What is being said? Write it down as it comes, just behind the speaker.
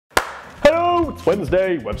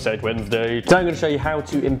Wednesday, website Wednesday. Today I'm going to show you how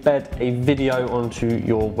to embed a video onto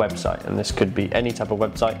your website, and this could be any type of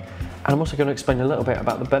website, and I'm also going to explain a little bit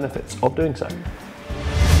about the benefits of doing so.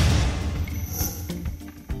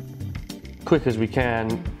 Quick as we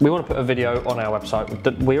can, we want to put a video on our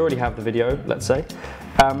website. We already have the video, let's say.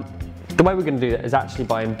 The way we're going to do that is actually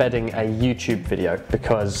by embedding a YouTube video,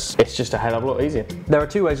 because it's just a hell of a lot easier. There are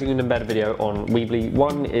two ways you can embed a video on Weebly.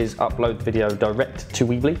 One is upload the video direct to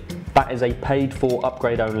Weebly. That is a paid for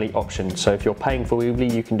upgrade only option. So if you're paying for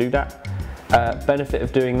Weebly, you can do that. Benefit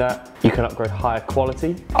of doing that, you can upgrade higher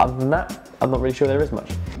quality. Other than that, I'm not really sure there is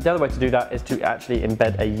much. The other way to do that is to actually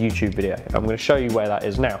embed a YouTube video. I'm going to show you where that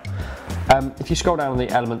is now. If you scroll down the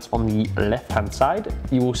elements on the left hand side,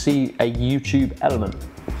 you will see a YouTube element.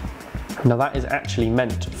 Now that is actually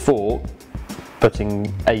meant for putting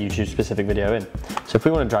a YouTube specific video in. So if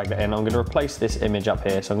we want to drag that in, I'm going to replace this image up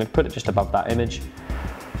here. So I'm going to put it just above that image.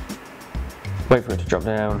 Wait for it to drop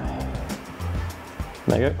down.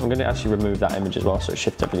 There you go. I'm going to actually remove that image as well, so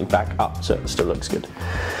shift everything back up so it still looks good.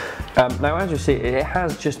 Now as you see, it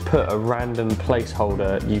has just put a random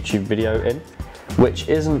placeholder YouTube video in, which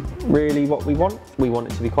isn't really what we want. We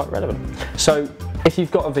want it to be quite relevant. So if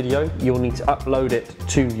you've got a video, you'll need to upload it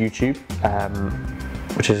to YouTube,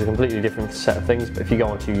 which is a completely different set of things. But if you go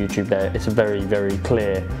onto YouTube there, it's a very, very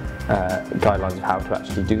clear guidelines of how to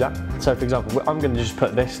actually do that. So for example, I'm going to just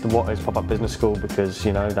put this, the what is PopUp Business School, because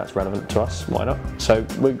you know that's relevant to us, why not? So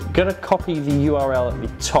we're going to copy the URL at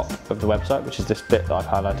the top of the website, which is this bit that I've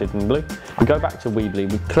highlighted in blue. We go back to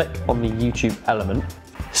Weebly, we click on the YouTube element.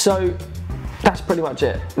 So that's pretty much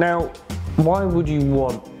it. Now, why would you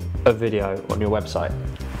want a video on your website?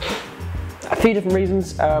 A few different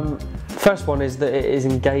reasons. First one is that it is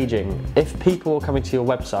engaging. If people are coming to your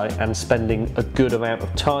website and spending a good amount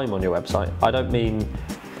of time on your website, I don't mean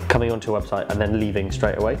coming onto a website and then leaving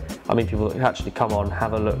straight away. I mean people that actually come on,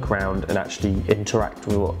 have a look around and actually interact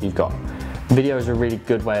with what you've got. Video is a really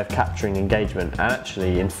good way of capturing engagement and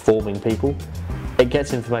actually informing people. It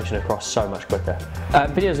gets information across so much quicker.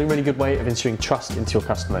 Video is a really good way of instilling trust into your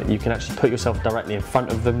customer. You can actually put yourself directly in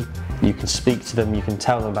front of them, you can speak to them, you can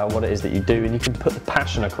tell them about what it is that you do, and you can put the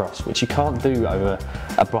passion across, which you can't do over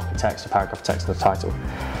a block of text, a paragraph of text and a title.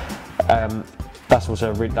 That's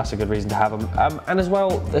a good reason to have them. And as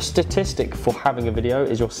well, the statistic for having a video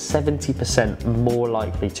is you're 70% more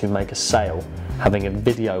likely to make a sale having a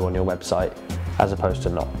video on your website as opposed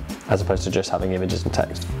to just having images and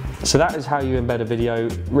text. So that is how you embed a video,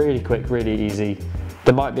 really quick, really easy.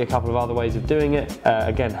 There might be a couple of other ways of doing it.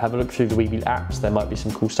 Again, have a look through the Weebly apps, there might be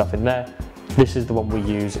some cool stuff in there. This is the one we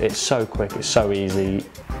use, it's so quick, it's so easy.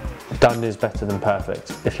 Done is better than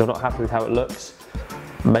perfect. If you're not happy with how it looks,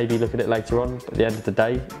 maybe look at it later on, but at the end of the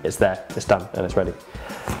day, it's there, it's done, and it's ready.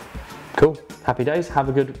 Cool, happy days, have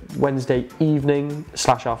a good Wednesday evening /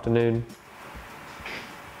 afternoon.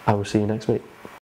 I will see you next week.